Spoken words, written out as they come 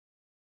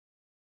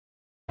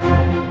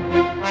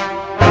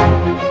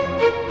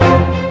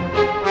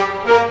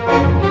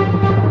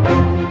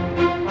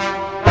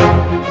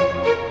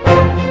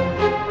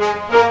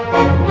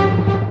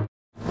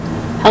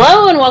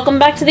welcome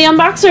back to the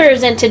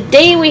Unboxers, and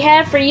today we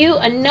have for you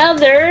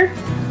another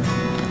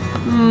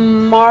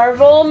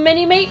Marvel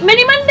Mini-Mate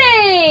Mini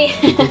Monday!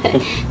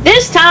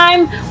 This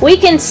time we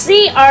can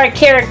see our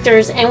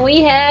characters, and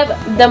we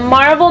have the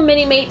Marvel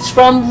Mini-Mates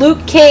from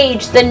Luke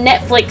Cage, the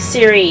Netflix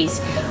series.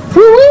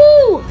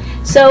 Woo-hoo!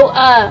 So,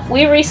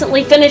 we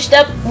recently finished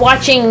up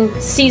watching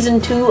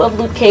Season 2 of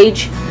Luke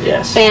Cage.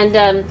 Yes. And,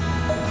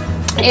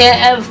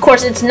 of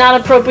course, it's not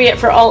appropriate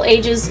for all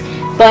ages,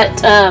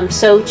 but,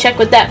 so check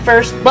with that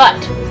first. But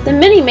the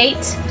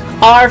Mini-Mates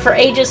are for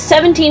ages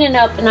 17 and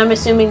up, and I'm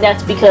assuming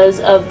that's because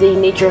of the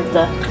nature of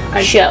the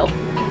show.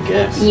 I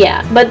guess.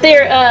 Yeah, but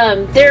they're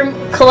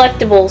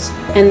collectibles,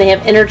 and they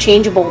have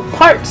interchangeable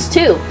parts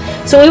too.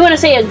 So we want to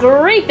say a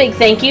great big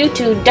thank you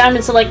to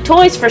Diamond Select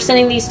Toys for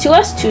sending these to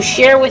us to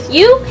share with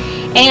you.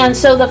 And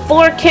so the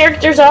 4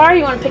 characters are,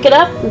 you want to pick it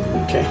up?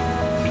 Okay.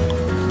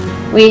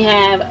 We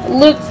have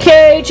Luke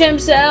Cage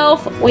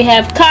himself, we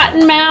have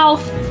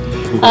Cottonmouth,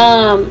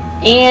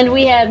 and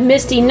we have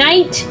Misty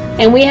Knight,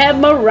 and we have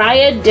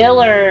Mariah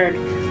Dillard.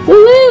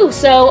 Woo-hoo!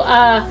 So,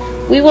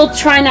 we will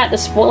try not to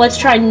spoil. Let's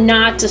try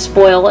not to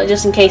spoil it,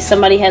 just in case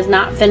somebody has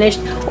not finished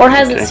or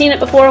hasn't seen it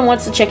before and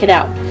wants to check it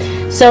out.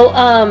 So,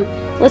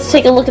 let's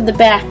take a look at the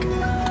back.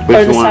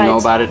 But if you want to know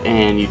about it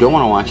and you don't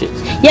want to watch it.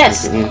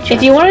 Yes,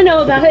 if you want to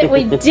know about it,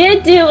 we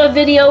did do a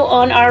video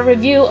on our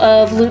review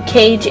of Luke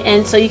Cage,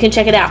 and so you can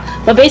check it out.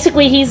 But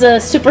basically, he's a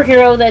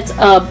superhero that's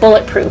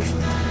bulletproof.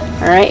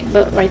 Alright,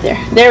 but right there.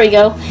 There we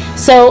go.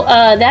 So,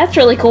 that's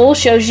really cool.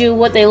 Shows you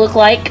what they look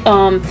like.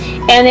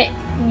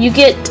 And you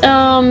get,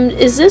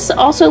 is this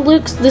also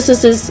Luke's? This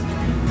is his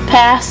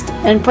past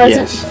and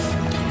present?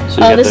 Yes. So you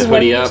got this the is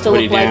what hoodie he up, used to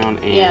hoodie look like. down,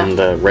 and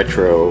the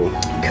retro.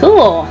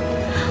 Cool.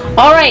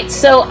 Alright,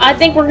 so I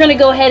think we're going to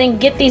go ahead and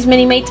get these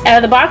Mini-Mates out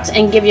of the box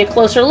and give you a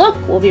closer look.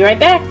 We'll be right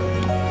back.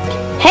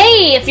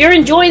 Hey, if you're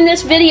enjoying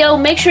this video,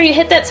 make sure you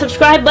hit that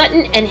subscribe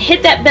button and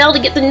hit that bell to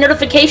get the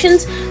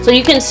notifications so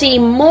you can see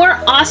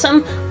more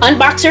awesome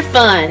Unboxer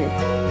fun.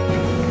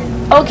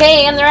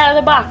 Okay, and they're out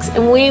of the box,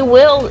 and we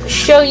will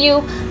show you.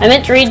 I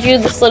meant to read you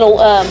this little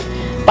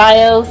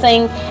bio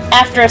thing.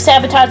 After a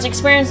sabotage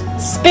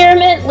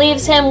experiment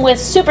leaves him with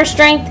super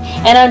strength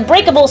and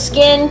unbreakable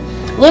skin,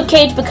 Luke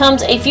Cage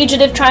becomes a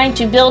fugitive trying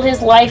to build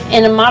his life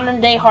in a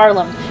modern-day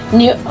Harlem,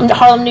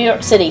 New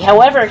York City.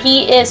 However,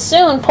 he is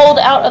soon pulled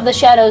out of the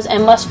shadows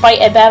and must fight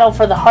a battle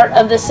for the heart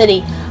of the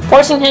city,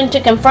 forcing him to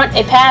confront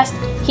a past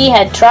he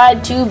had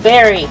tried to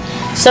bury.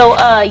 So,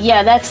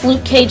 yeah, that's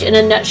Luke Cage in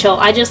a nutshell.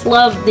 I just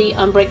love the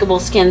unbreakable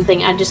skin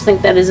thing. I just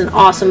think that is an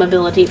awesome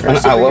ability for a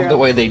superhero. I love the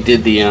way they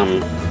did the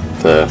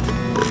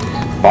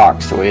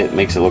box, the way it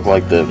makes it look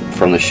like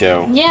from the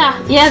show.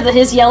 Yeah,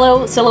 his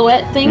yellow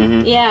silhouette thing.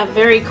 Mm-hmm. Yeah,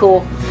 very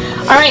cool.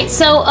 Alright,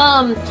 so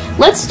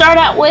let's start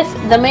out with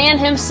the man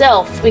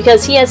himself,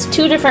 because he has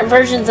 2 different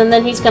versions, and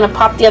then he's going to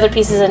pop the other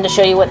pieces in to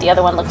show you what the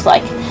other one looks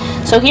like.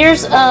 So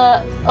here's,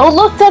 oh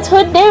look, that's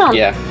hood down.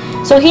 Yeah.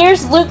 So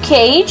here's Luke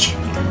Cage,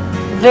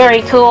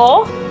 very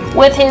cool,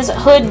 with his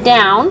hood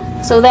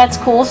down. So that's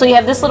cool. So you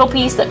have this little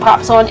piece that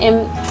pops on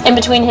in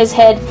between his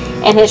head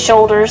and his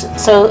shoulders.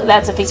 So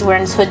that's if he's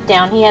wearing his hood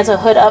down. He has a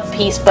hood up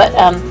piece, but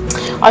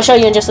I'll show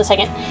you in just a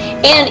second.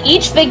 And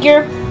each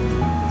figure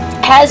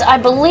has, I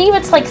believe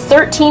it's like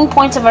 13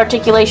 points of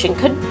articulation.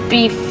 Could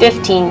be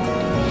 15.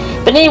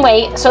 But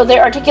anyway, so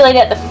they're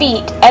articulated at the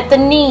feet, at the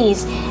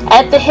knees,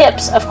 at the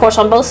hips, of course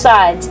on both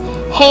sides,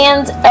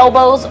 hands,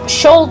 elbows,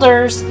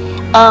 shoulders,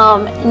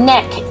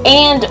 neck,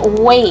 and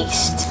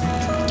waist.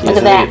 Look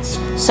at that.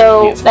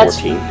 So that's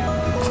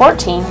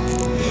 14.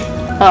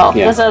 Oh,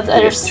 yeah.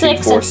 There's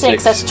 6 and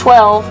 6. That's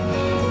 12.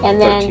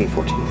 And then 13,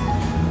 14.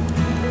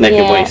 Neck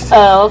and waist.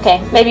 Oh,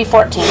 okay. Maybe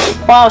 14.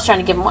 Well, I was trying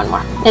to give him one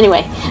more.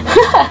 Anyway.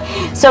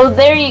 So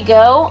there you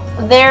go.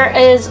 There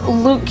is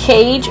Luke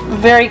Cage.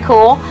 Very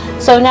cool.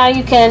 So now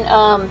you can,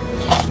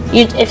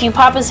 if you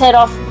pop his head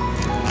off,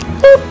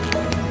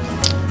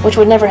 boop, which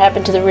would never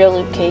happen to the real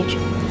Luke Cage.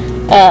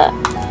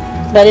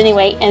 But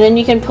anyway, and then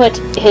you can put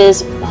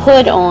his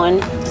hood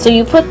on. So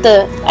you put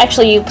the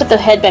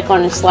head back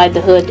on and slide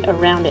the hood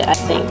around it, I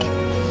think.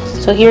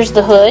 So here's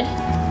the hood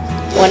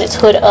when it's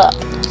hood up.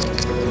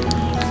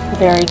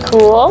 Very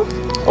cool.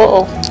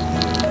 Uh-oh.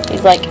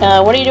 He's like,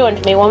 what are you doing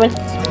to me, woman?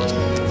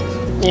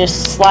 You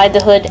just slide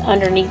the hood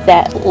underneath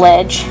that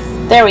ledge.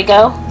 There we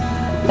go.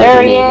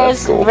 There he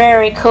is. Cool.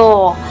 Very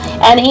cool.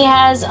 And he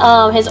has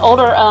his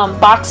older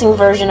boxing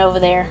version over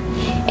there.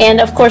 And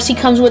of course he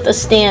comes with a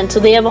stand. So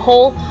they have a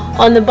hole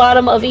on the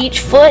bottom of each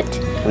foot.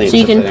 So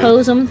you can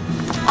pose them.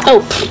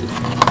 Oh,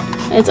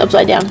 it's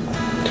upside down.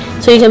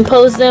 So you can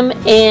pose them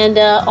and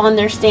on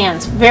their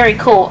stands. Very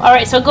cool.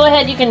 Alright, so go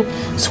ahead. You can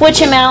switch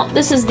him out.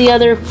 This is the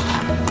other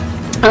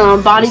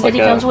body that he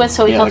comes with.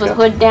 So he comes with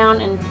hood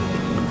down, and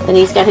then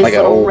he's got his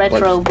little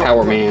retro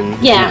Power Man.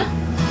 Yeah.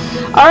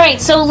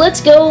 Alright, so let's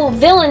go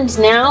villains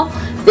now.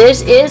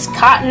 This is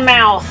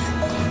Cottonmouth.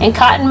 And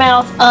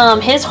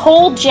Cottonmouth, his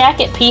whole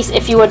jacket piece,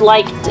 if you would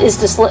like, is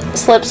the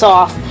slips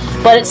off.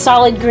 But it's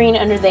solid green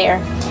under there.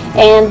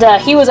 And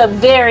he was a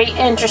very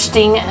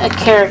interesting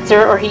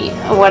character, or he,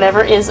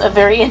 whatever, is a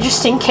very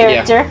interesting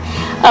character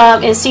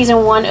in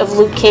season 1 of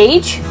Luke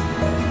Cage.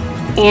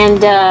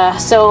 And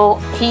so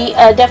he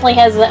definitely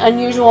has an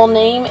unusual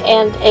name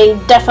and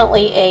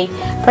definitely a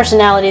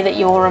personality that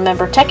you will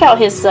remember. Check out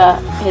his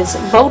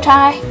bow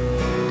tie.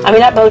 I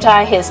mean, not bow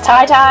tie, his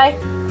tie.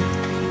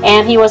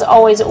 And he was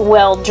always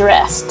well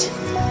dressed.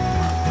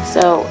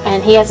 So,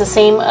 and he has the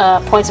same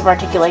points of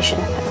articulation,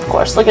 of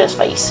course. Look at his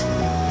face.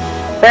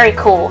 Very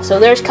cool. So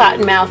there's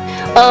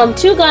Cottonmouth.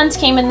 2 guns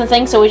came in the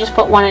thing, so we just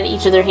put one in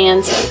each of their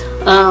hands.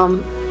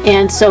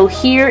 And so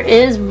here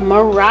is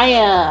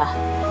Mariah.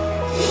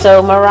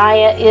 So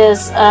Mariah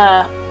is,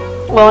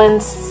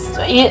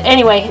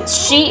 anyway,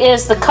 she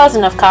is the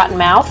cousin of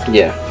Cottonmouth.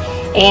 Yeah.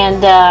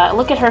 And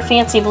look at her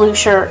fancy blue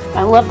shirt.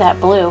 I love that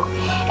blue.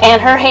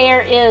 And her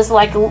hair is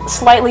like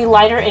slightly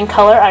lighter in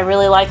color. I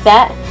really like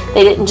that.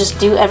 They didn't just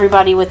do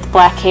everybody with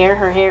black hair.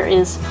 Her hair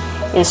is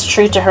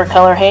true to her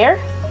color hair.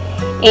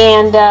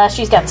 And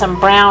she's got some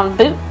brown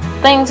boot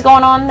things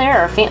going on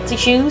there, or fancy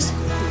shoes.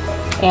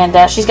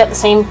 And she's got the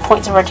same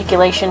points of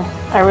articulation.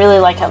 I really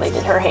like how they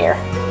did her hair.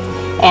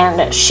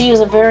 And she is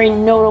a very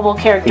notable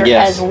character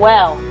as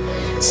well.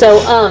 So,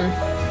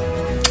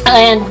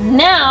 and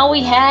now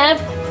we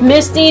have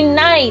Misty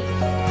Knight,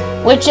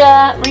 which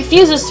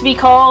refuses to be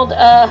called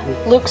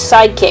Luke's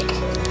sidekick.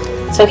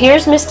 So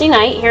here's Misty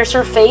Knight. Here's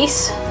her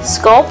face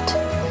sculpt,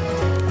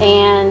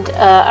 and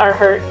or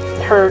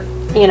her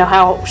you know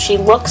how she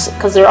looks,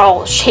 because they're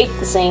all shaped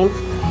the same.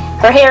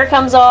 Her hair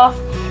comes off,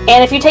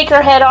 and if you take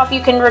her head off,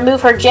 you can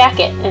remove her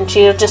jacket, and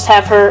she'll just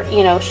have her,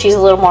 you know, she's a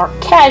little more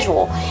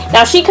casual.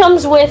 Now she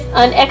comes with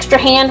an extra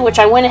hand, which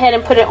I went ahead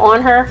and put it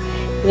on her.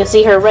 You can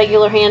see her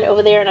regular hand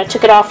over there, and I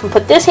took it off and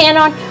put this hand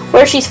on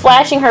where she's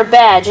flashing her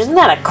badge. Isn't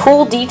that a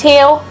cool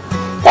detail?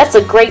 That's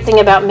the great thing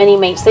about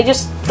Minimates. They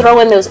just throw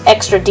in those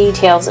extra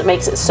details that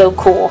makes it so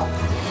cool.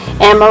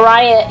 And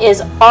Mariah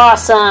is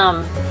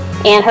awesome.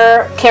 And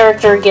her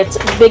character gets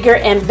bigger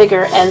and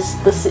bigger as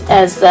the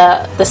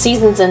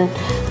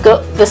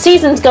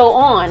seasons go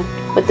on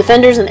with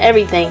Defenders and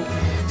everything.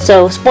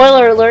 So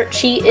spoiler alert,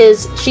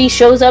 she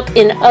shows up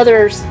in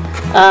others,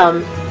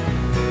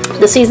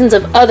 the seasons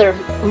of other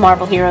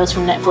Marvel heroes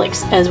from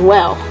Netflix as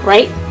well,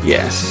 right?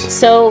 Yes.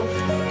 So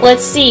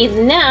let's see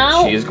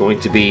now. She is going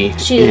to be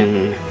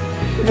in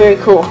very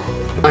cool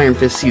Iron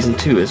Fist season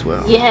 2 as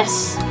well.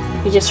 Yes,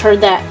 we just heard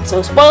that.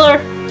 So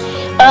spoiler.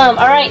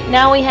 Alright,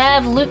 now we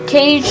have Luke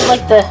Cage,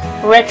 like the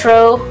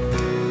retro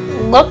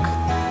look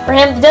for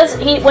him.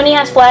 When he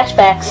has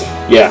flashbacks,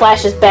 he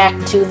flashes back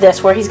to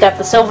this, where he's got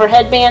the silver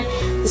headband,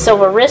 the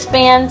silver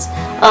wristbands.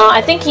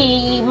 I think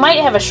he might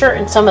have a shirt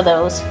in some of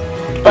those,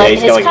 but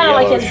it's kind of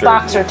like his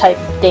boxer type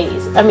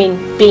days. I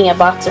mean, being a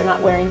boxer,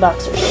 not wearing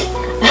boxers.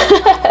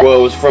 Well,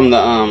 it was from the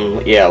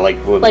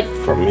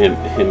from him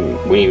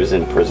when he was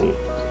in prison.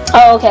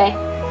 Oh, okay,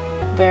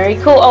 very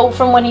cool. Oh,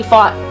 from when he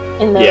fought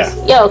in those.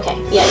 Yeah. Okay.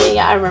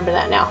 Yeah. I remember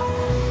that now.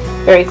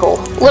 Very cool.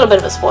 A little bit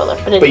of a spoiler,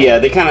 but anyway. Yeah,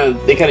 they kind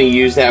of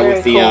used that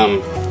with the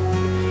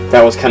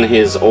that was kind of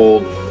his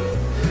old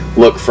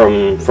look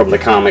from the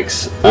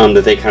comics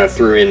that they kind of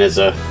threw in as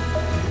a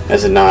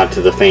nod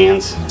to the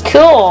fans.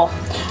 Cool.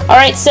 All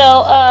right, so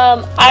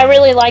I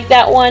really like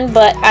that one,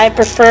 but I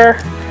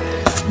prefer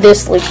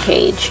this Luke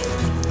Cage.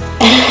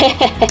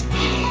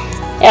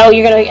 Oh,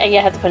 you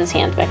have to put his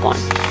hands back on.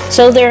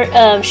 So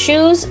their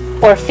shoes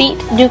or feet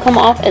do come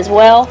off as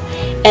well,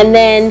 and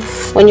then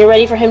when you're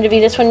ready for him to be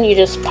this one, you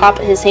just pop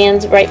his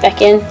hands right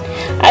back in.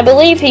 I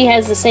believe he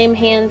has the same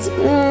hands,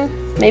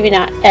 maybe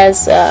not,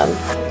 as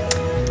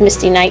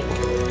Misty Knight.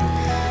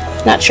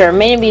 Not sure,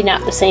 maybe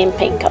not the same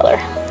paint color.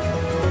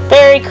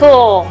 Very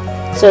cool.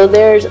 So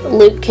there's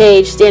Luke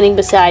Cage standing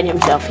beside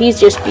himself. He's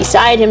just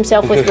beside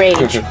himself with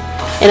rage.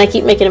 And I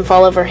keep making him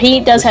fall over. He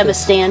does have a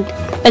stand.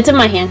 It's in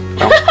my hand.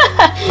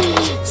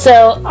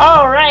 So,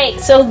 alright.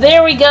 So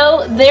there we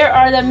go. There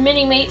are the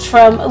Minimates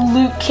from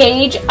Luke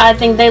Cage. I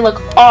think they look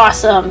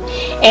awesome.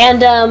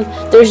 And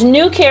there's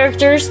new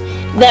characters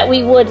that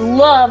we would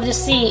love to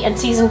see in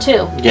Season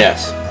 2.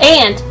 Yes.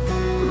 And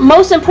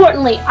most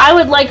importantly, I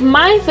would like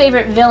my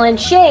favorite villain,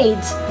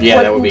 Shades.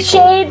 Yeah, that would be cool.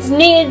 Shades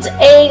needs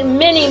a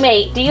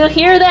Minimate. Do you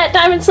hear that,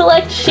 Diamond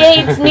Select?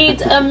 Shades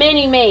needs a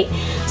Minimate.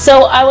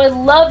 So I would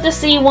love to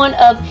see one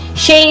of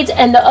Shades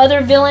and the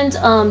other villains,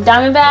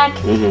 Diamondback,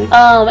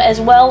 as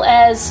well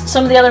as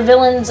some of the other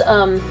villains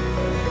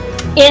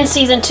in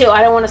Season 2.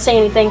 I don't want to say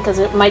anything because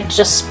it might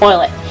just spoil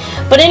it.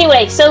 But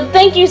anyway, so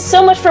thank you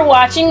so much for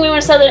watching. We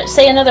want to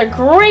say another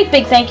great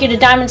big thank you to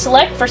Diamond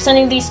Select for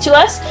sending these to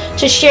us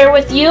to share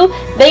with you.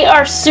 They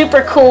are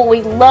super cool.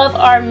 We love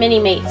our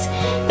Minimates.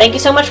 Thank you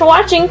so much for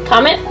watching.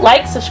 Comment,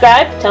 like,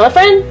 subscribe, tell a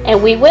friend,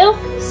 and we will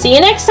see you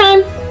next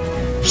time.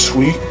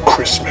 Sweet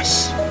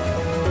Christmas.